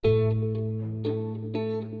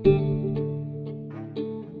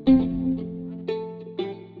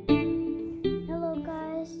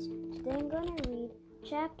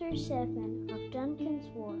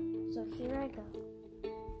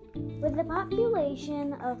With the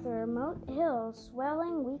population of the remote hills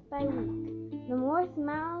swelling week by week, the more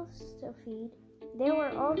mouths to feed, there were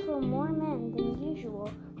also more men than usual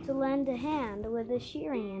to lend a hand with the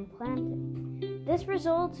shearing and planting. This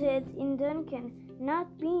resulted in Duncan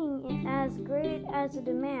not being as great as a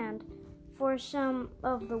demand for some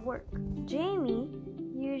of the work. Jamie,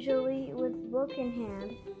 usually with book in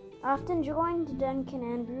hand, often joined Duncan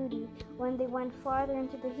and Rudy when they went farther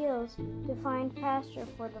into the hills to find pasture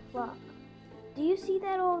for the flock. "Do you see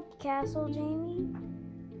that old castle, Jamie?"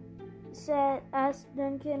 asked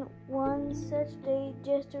Duncan one such day,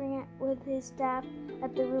 gesturing with his staff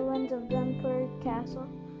at the ruins of Dunford Castle.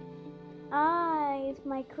 "Aye, it's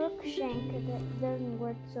my crook shank that doesn't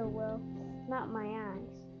work so well, not my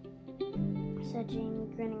eyes," said Jamie,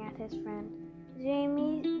 grinning at his friend.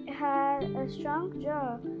 Jamie had a strong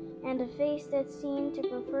jaw and a face that seemed to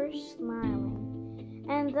prefer smiling,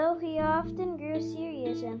 and though he often grew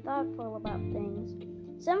serious and thoughtful about things,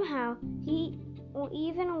 somehow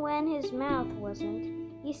even when his mouth wasn't,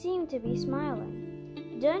 he seemed to be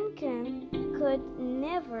smiling. Duncan could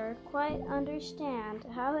never quite understand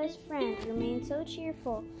how his friend remained so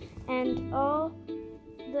cheerful and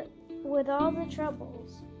with all the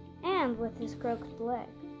troubles, and with his crooked leg.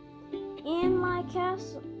 In my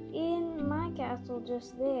castle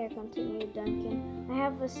just there," continued Duncan, "I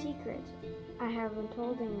have a secret. I haven't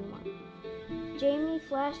told anyone." Jamie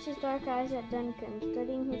flashed his dark eyes at Duncan,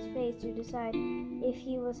 studying his face to decide if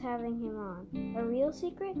he was having him on. "A real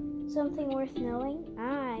secret? Something worth knowing?"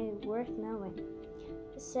 "Aye, worth knowing,"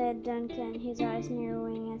 said Duncan, his eyes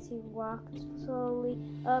narrowing as he walked slowly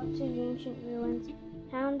up to the ancient ruins,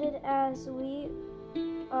 hounded as we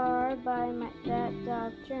are by that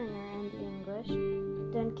dog Turner and the English.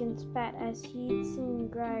 Duncan spat as he'd seen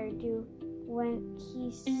Grier do when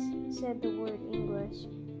he said the word English.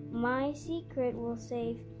 "My secret will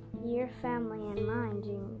save your family and mine,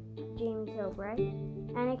 Jamie Kilbright,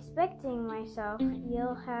 and expecting myself,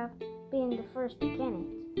 you'll have been the first to get it."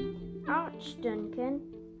 "Ouch, Duncan,"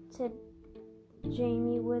 said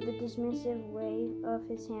Jamie with a dismissive wave of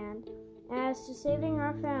his hand. "As to saving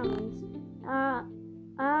our families,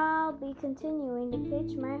 I'll be continuing to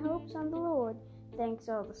pitch my hopes on the Lord, thanks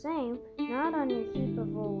all the same, not on your heap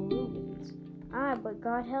of old ruins." "Aye, but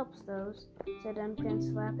God helps those," said Duncan,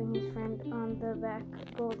 slapping his friend on the back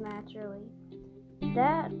gold naturally.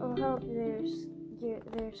 "That'll help their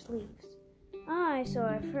sleeves." "Aye, so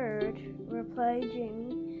I've heard," replied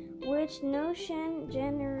Jamie, "which notion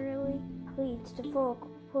generally leads to folk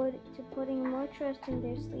putting more trust in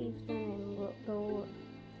their sleeves than in the Lord."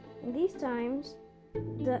 "In these times,"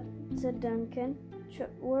 said Duncan,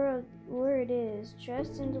 word is,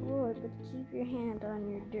 trust in the Lord, but keep your hand on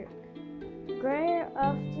your dirk." Grier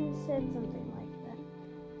often said something like that.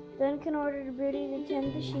 Duncan ordered Broody to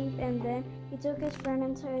tend the sheep, and then he took his friend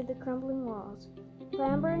inside the crumbling walls.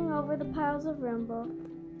 Clambering over the piles of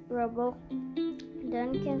rubble,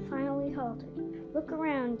 Duncan finally halted. "Look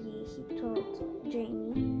around ye," he told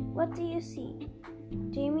Jamie. "What do you see?"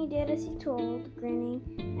 Jamie did as he told, grinning,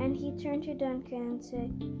 and he turned to Duncan and said,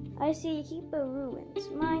 "I see a heap of ruins.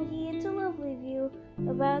 Mind ye, it's a lovely view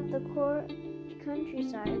about the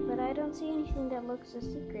countryside, but I don't see anything that looks a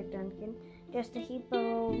secret, Duncan. Just a heap of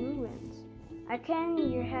old ruins. I ken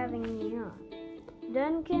you're having me on."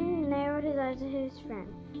 Duncan narrowed his eyes at his friend.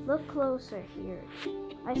 "Look closer here."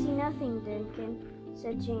 "I see nothing, Duncan,"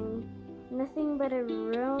 said Jamie. "Nothing but a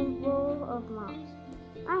rumble of moss."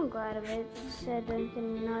 "I'm glad of it," said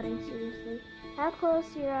Duncan, nodding seriously. "Have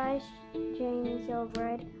close your eyes, Jamie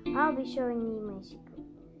Kilbride. I'll be showing you my secret."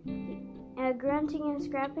 A grunting and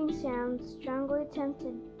scraping sound strongly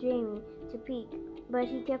tempted Jamie to peek, but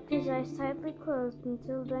he kept his eyes tightly closed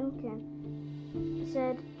until Duncan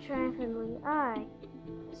said triumphantly, "Aye,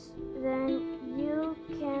 then you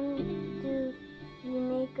can do you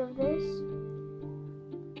make of this?"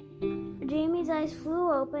 Jamie's eyes flew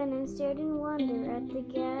open and stared in wonder at the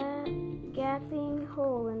gaping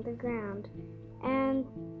hole in the ground, and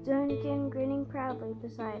Duncan grinning proudly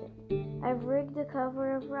beside it. "I've rigged a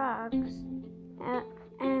cover of rocks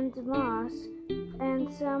and moss and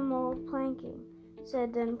some old planking,"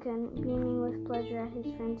 said Duncan, beaming with pleasure at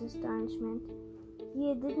his friend's astonishment.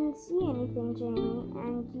 "You didn't see anything, Jamie,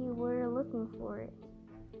 and you were looking for it."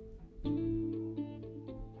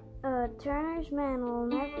 "Turner's men will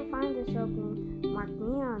never find this opening, mark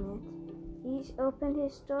me on it." He opened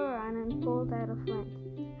his store and pulled out a flint.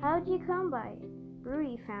 "How'd you come by it?"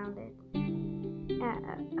 "Broody found it."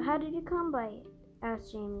 "How did you come by it?"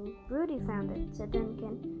 asked Jamie. "Broody found it," said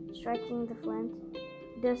Duncan, striking the flint.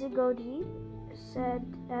 "Does it go deep?"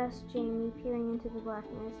 asked Jamie, peering into the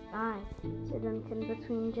blackness. Aye, said Duncan,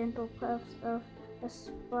 between gentle puffs of a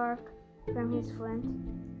spark from his flint.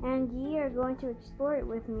 And ye are going to explore it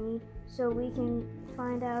with me, so we can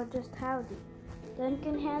find out just how deep.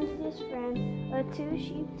 Duncan handed his friend 2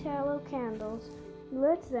 sheep tallow candles,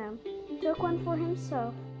 lit them, took one for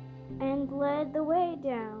himself, and led the way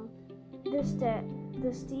down the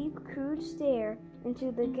steep, crude stair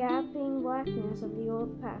into the gaping blackness of the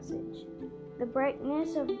old passage. The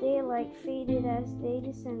brightness of daylight faded as they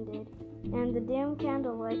descended, and the dim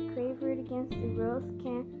candlelight quavered against the rough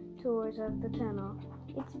contours of the tunnel.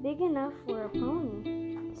 It's big enough for a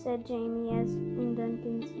pony, said Jamie as in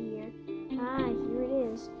Duncan's ear. Ah, here it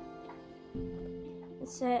is,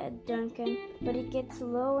 said Duncan, but it gets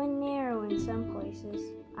low and narrow in some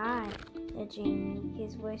places. Aye, said Jamie,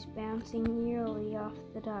 his voice bouncing eerily off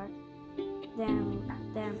the dark,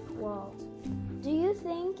 damp walls. Do you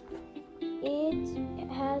think it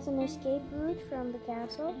has an escape route from the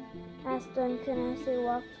castle? Asked Duncan as they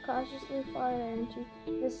walked cautiously farther into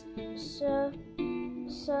this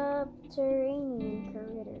subterranean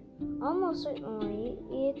corridor. Almost certainly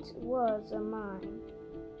it was a mine,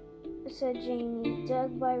 said Jamie,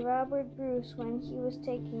 dug by Robert Bruce when he was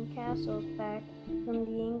taking castles back from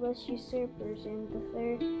the English usurpers in the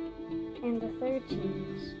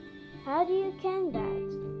 13s. How do you ken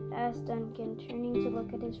that? Asked Duncan, turning to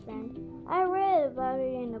look at his friend. I read about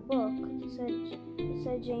it in a book,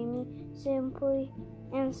 said Jamie, simply,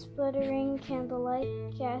 and sputtering candlelight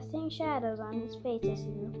casting shadows on his face as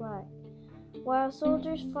he replied. While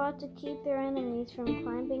soldiers fought to keep their enemies from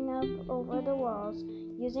climbing up over the walls,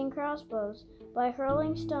 using crossbows, by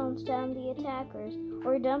hurling stones down the attackers,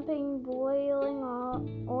 or dumping boiling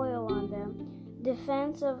oil on them,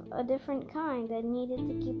 defense of a different kind that needed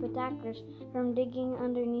to keep attackers from digging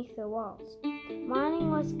underneath the walls.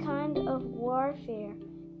 Mining was kind of warfare,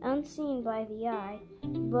 unseen by the eye,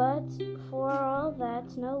 but for all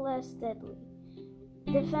that no less deadly.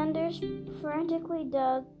 Defenders frantically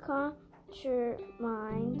dug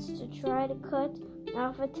mines to try to cut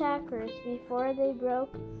off attackers before they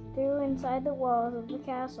broke through inside the walls of the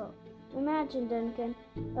castle. Imagine, Duncan,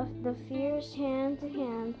 of the fierce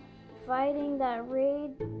hand-to-hand fighting that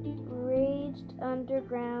raged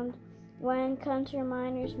underground when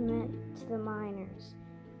counter-miners met the miners.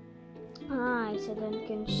 Aye, said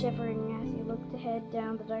Duncan, shivering as he looked ahead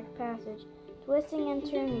down the dark passage, twisting and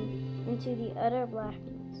turning into the utter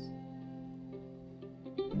blackness.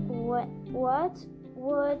 What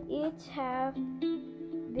would it have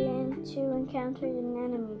been to encounter an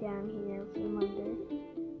enemy down here, he wondered.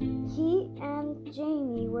 He and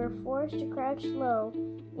Jamie were forced to crouch low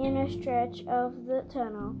in a stretch of the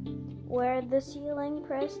tunnel, where the ceiling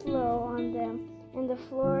pressed low on them and the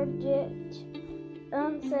floor dipped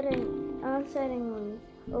unsettlingly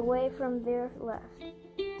away from their left.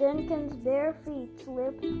 Duncan's bare feet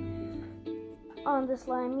slipped on the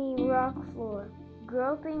slimy rock floor.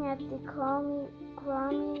 Groping at the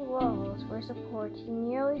clammy walls for support, he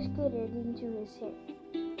nearly skidded into his hip.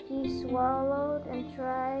 He swallowed and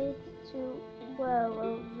tried to quell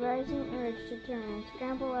a rising urge to turn and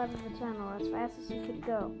scramble out of the tunnel as fast as he could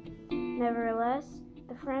go. Nevertheless,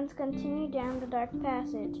 the friends continued down the dark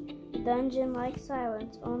passage, the dungeon-like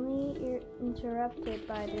silence only interrupted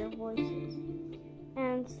by their voices,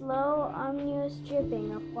 and slow, ominous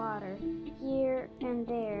dripping of water here and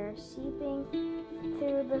there seeping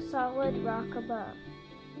through the solid rock above.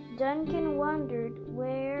 Duncan wondered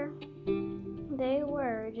where they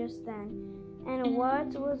were just then, and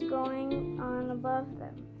what was going on above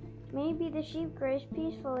them. Maybe the sheep grazed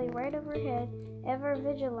peacefully right overhead, ever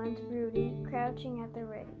vigilant broody, crouching at the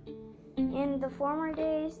ready. In the former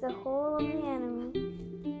days, the whole of the enemy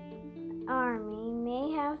army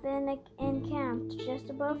may have been encamped just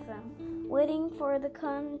above them, waiting for the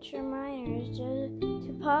counter-miners to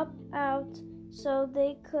pop out so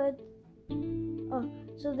they could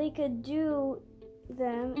do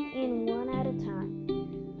them in one at a time.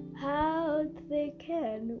 How they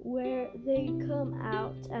can where they come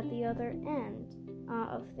out at the other end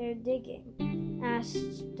of their digging?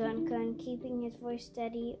 Asked Duncan, keeping his voice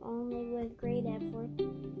steady only with great effort.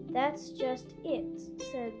 That's just it,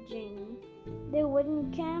 said Jamie. They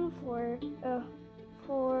wouldn't can for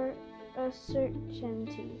a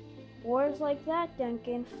certainty. Wars like that,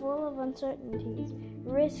 Duncan, full of uncertainties,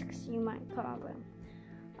 risks you might call them.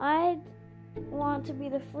 I'd want to be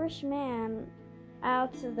the first man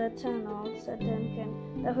out of the tunnel, said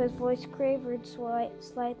Duncan, though his voice quavered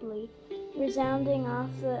slightly, resounding off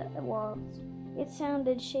the walls. It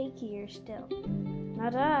sounded shakier still.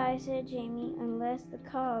 Not I, said Jamie, unless the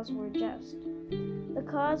cause were just. The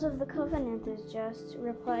cause of the covenant is just,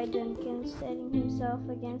 replied Duncan, steadying himself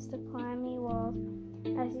against the clammy walls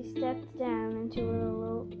as he stepped down into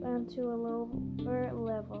a lower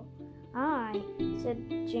level. Aye, said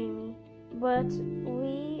Jamie, but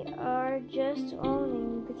we are just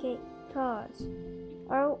owning the cause.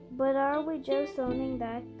 Are we just owning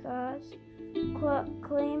that cause?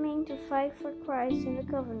 Claiming to fight for Christ in the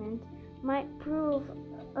covenant might prove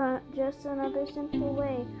just another simple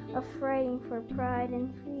way of fighting for pride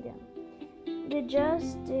and freedom. The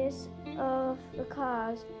justice of the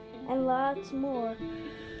cause and lots more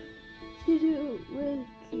to do with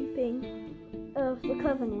keeping of the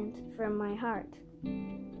covenant from my heart.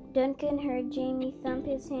 Duncan heard Jamie thump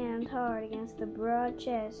his hand hard against his broad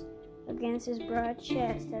chest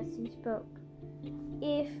as he spoke.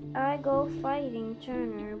 If I go fighting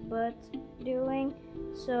Turner, but doing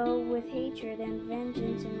so with hatred and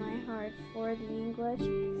vengeance in my heart for the English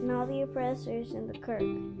and all the oppressors in the kirk.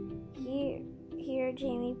 Here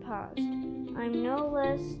Jamie paused. I'm no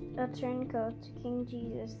less a turncoat to King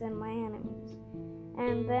Jesus than my enemies.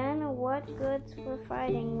 And then what good's for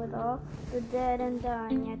fighting with all the dead and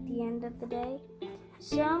dying at the end of the day?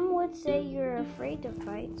 Some would say you're afraid to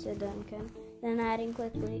fight, said Duncan, then adding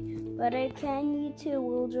quickly, but I reckon you two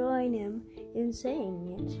will join him in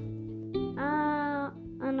saying it.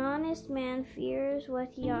 An honest man fears what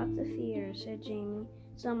he ought to fear, said Jamie,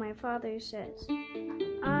 so my father says.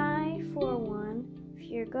 I, for one,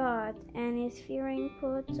 fear God, and his fearing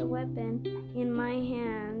puts a weapon in my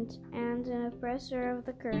hand and an oppressor of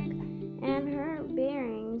the kirk, and her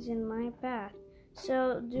bearings in my path.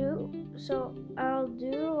 So I'll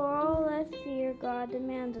do all that fear God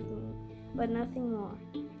demands of me, but nothing more.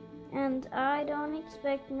 And I don't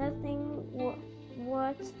expect nothing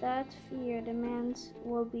what that fear demands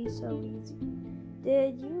will be so easy.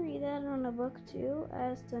 Did you read that on a book too?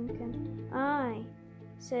 Asked Duncan. Aye,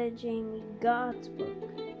 said Jamie, God's book.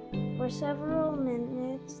 For several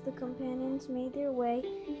minutes the companions made their way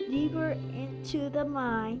deeper into the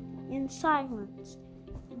mine in silence,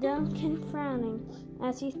 Duncan frowning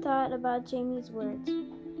as he thought about Jamie's words.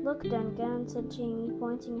 Look, Duncan, said Jamie,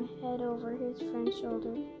 pointing ahead over his friend's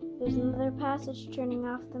shoulder. There's another passage turning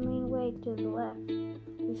off the main way to the left.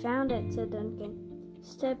 We found it, said Duncan,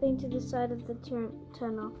 stepping to the side of the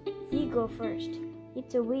tunnel. You go first.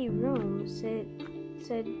 It's a wee room, said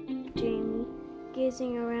Jamie,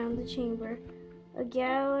 gazing around the chamber. A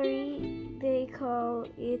gallery, they call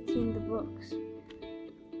it in the books.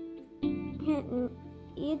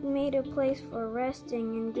 It made a place for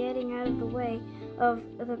resting and getting out of the way of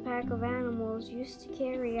the pack of animals used to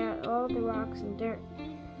carry out all the rocks and dirt.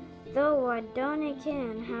 Though I don't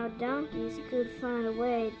ken how donkeys could find a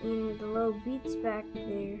way in the low beats back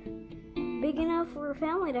there. Big enough for a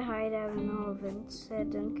family to hide out in all events,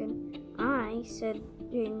 said Duncan. Aye, said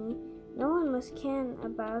Jamie. No one must ken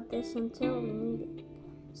about this until we need it.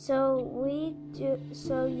 So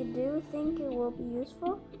you do think it will be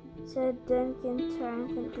useful? Said Duncan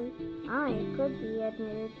triumphantly. Aye, it could be,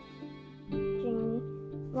 admitted Jamie.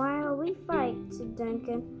 While we fight, said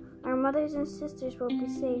Duncan, our mothers and sisters will be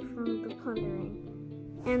safe from the plundering,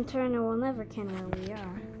 and Turner will never ken where we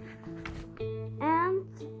are. And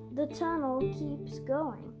the tunnel keeps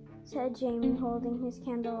going, said Jamie, holding his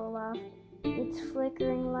candle aloft, its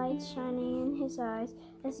flickering light shining in his eyes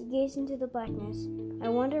as he gazed into the blackness. I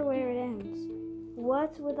wonder where it ends.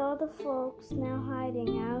 What with all the folks now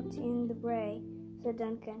hiding out in the brae, said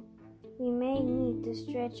Duncan, we may need to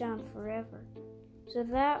stretch on forever. So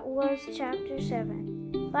that was chapter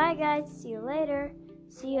 7. Bye guys, see you later.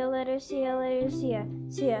 See you later, see you later, see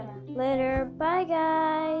ya later. Bye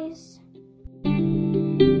guys.